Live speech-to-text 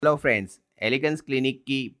Hello friends, elegance clinic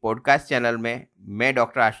की podcast channel में मैं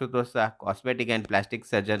doctor Ashutosh Shah, cosmetic and plastic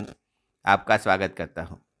surgeon, आपका स्वागत करता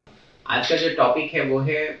हूं। आज का जो टॉपिक है वो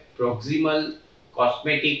है प्रॉक्सिमल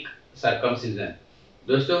कॉस्मेटिक सर्कमसिजन।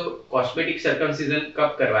 दोस्तों, कॉस्मेटिक सर्कमसिजन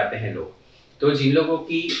कब करवाते हैं लोग? तो जिन लोगों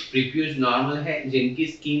की प्रीप्यूज नॉर्मल है, जिनकी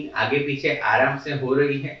स्किन आगे पीछे आराम से हो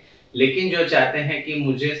रही है, लेकिन जो चाहते हैं कि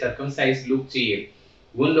मुझे सर्कमसाइज लुक चाहिए,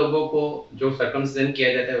 उन लोगों को जो सर्कमसिजन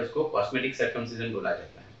किया जाता है उसको कॉस्मेटिक सर्कमसिजन बोला जाता है।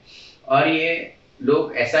 और ये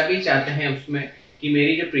लोग ऐसा भी चाहते हैं उसमें कि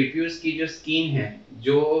मेरी जो प्रीप्यूस की जो स्किन है,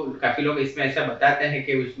 जो काफी लोग इसमें ऐसा बताते हैं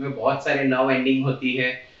कि उसमें बहुत सारे नर्व एंडिंग होती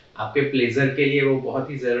है, आपके प्लेजर के लिए वो बहुत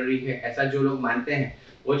ही जरूरी है, ऐसा जो लोग मानते हैं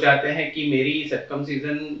वो चाहते हैं कि मेरी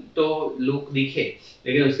सर्कमसिजन तो लुक दिखे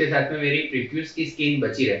लेकिन उसके साथ में मेरी प्रीप्यूस की स्किन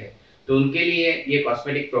बची रहे, तो उनके लिए ये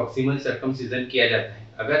कॉस्मेटिक प्रॉक्सिमल सर्कमसिजन किया जाता है।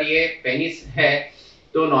 अगर ये पेनिस है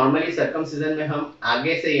तो नॉर्मली सर्कमसिजन में हम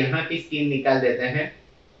आगे से यहाँ की स्किन निकाल देते हैं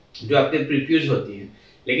जो आपके प्रीफ्यूज होती है,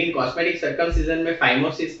 लेकिन कॉस्मेटिक सर्कमसिजन में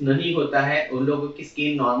फाइमोसिस नहीं होता है, उन लोगों की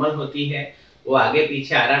स्किन नॉर्मल होती है, वो आगे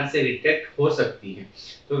पीछे आराम से रिट्रैक्ट हो सकती है।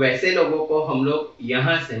 तो वैसे लोगों को हम लोग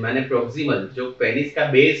यहाँ से माने प्रोक्सिमल जो पेनिस का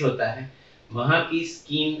बेस होता है वहां की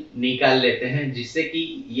स्किन निकाल लेते हैं, जिससे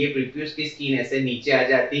कि ये प्रीफ्यूज की स्किन ऐसे नीचे आ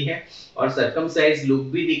जाती है और सर्कमसाइज लुक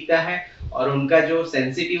भी दिखता है और उनका जो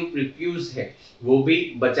सेंसिटिव प्रीफ्यूज है वो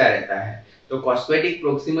भी बचा रहता है। तो कॉस्मेटिक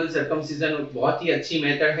प्रोक्सिमल सर्कमसिजन बहुत ही अच्छी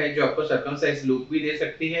मेथड है जो आपको सर्कमसाइज लुक भी दे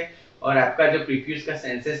सकती है और आपका जो प्रीफ्यूज का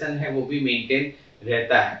सेंसेशन है वो भी मेंटेन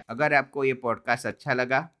रहता है। अगर आपको ये पॉडकास्ट अच्छा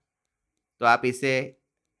लगा तो आप इसे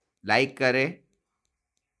लाइक करें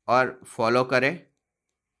और फॉलो करें,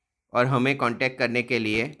 और हमें कांटेक्ट करने के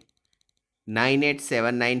लिए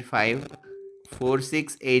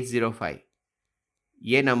 9879546805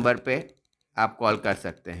 ये नंबर पे आप कॉल कर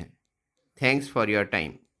सकते हैं। Thanks for your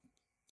time.